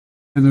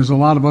And there's a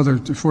lot of other,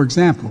 for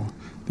example,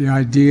 the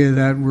idea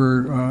that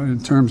we're,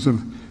 in terms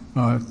of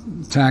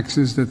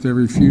taxes, that they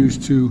refuse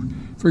to,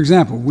 for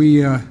example,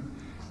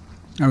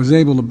 I was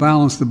able to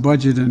balance the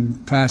budget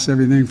and pass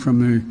everything from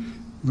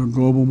the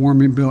global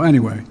warming bill.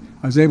 Anyway,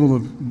 I was able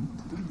to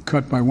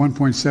cut by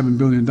 $1.7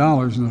 billion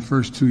in the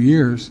first 2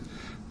 years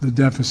the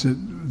deficit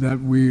that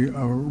we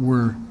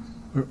were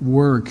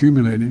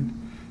accumulating.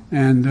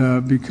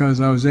 And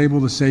because I was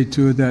able to say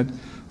to it that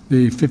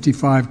the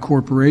 55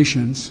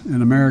 corporations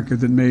in America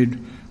that made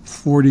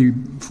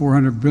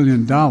 $400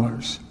 billion, or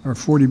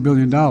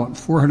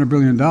 $400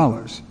 billion,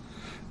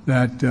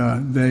 that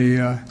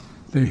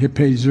they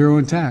pay zero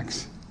in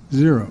tax.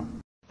 Zero.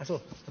 Ach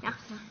so. Ja.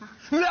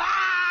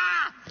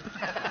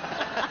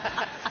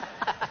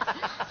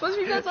 Muss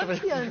ich wieder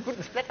sortieren. einen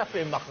guten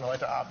Splatterfilm machen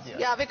heute Abend hier.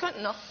 Ja, wir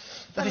könnten noch.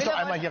 Darf ich doch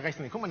einmal hier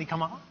rechts? Guck mal in die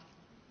Kamera.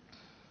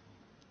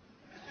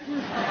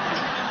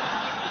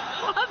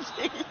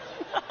 Vorsicht.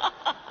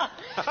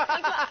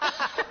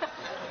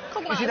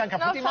 Guck mal. Ist die dann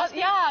kaputt, die Maske?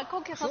 Ja,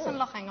 guck, jetzt hast du ein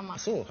Loch reingemacht.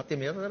 Ach so, habt ihr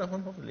mehrere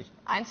davon hoffentlich?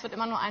 Eins wird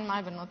immer nur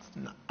einmal benutzt.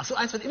 Ach so,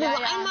 eins wird immer Ja, nur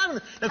ja. einmal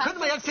benutzt. Dann könnte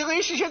man ja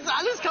theoretisch jetzt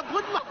alles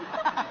kaputt machen.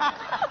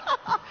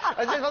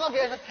 Also, pass auf,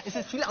 es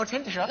ist viel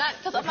authentischer. Nein,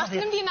 pass auf,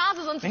 nimm die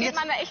Nase, sonst Wenn geht jetzt-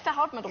 meine echte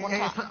Haut mit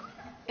runter.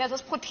 Ja,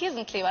 das ist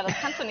Prothesenkleber, das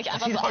kannst du nicht Das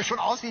einfach sieht so. doch schon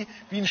aus wie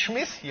ein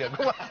Schmiss hier.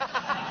 Guck mal.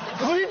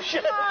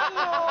 Grünchen.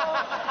 Hallo.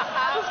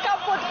 Das ist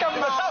kaputt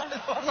gemacht.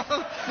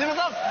 Nimm es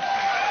auf.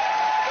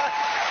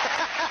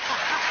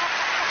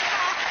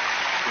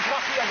 Ich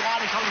mach sie ja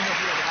gerade, ich hau mich noch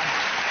wieder dran.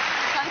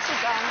 Kannst du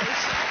gar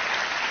nicht.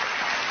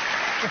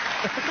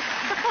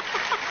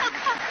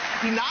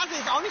 Die Nase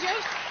ist auch nicht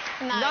echt?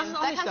 Nein, Das ist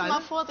auch da nicht kannst du deine?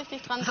 mal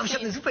vorsichtig dran Ich habe eine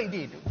ziehen. super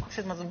Idee. Du guckst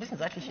jetzt mal so ein bisschen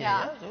seitlich hier.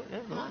 Ja. So, ja,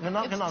 so. Ja.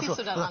 Genau, Jetzt genau ziehst so.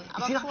 du daran, Ich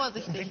aber ziehe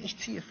vorsichtig. Und wenn ich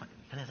ziehe,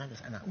 kann ja sein,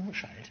 dass einer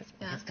umschaltet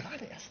und Ja. jetzt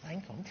gerade erst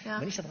reinkommt. Ja.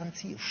 Wenn ich da dran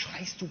ziehe,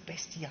 schreist du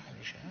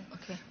bestialisch. Ja?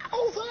 Okay.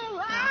 Auf!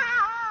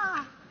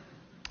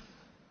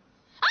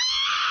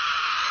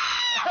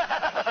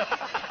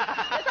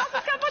 Jetzt hast du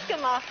es kaputt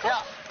gemacht.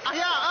 Ja. Ach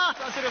ja,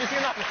 das hast du richtig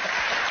gemacht.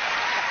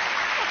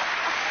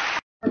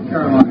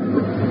 Carolina.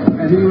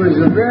 And he was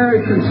a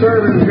very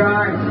conservative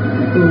guy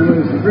who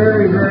was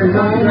very, very...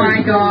 Oh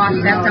my gosh,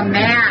 that's a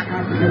map.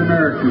 African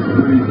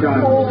American when he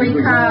died. Holy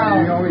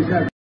cow. He always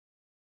had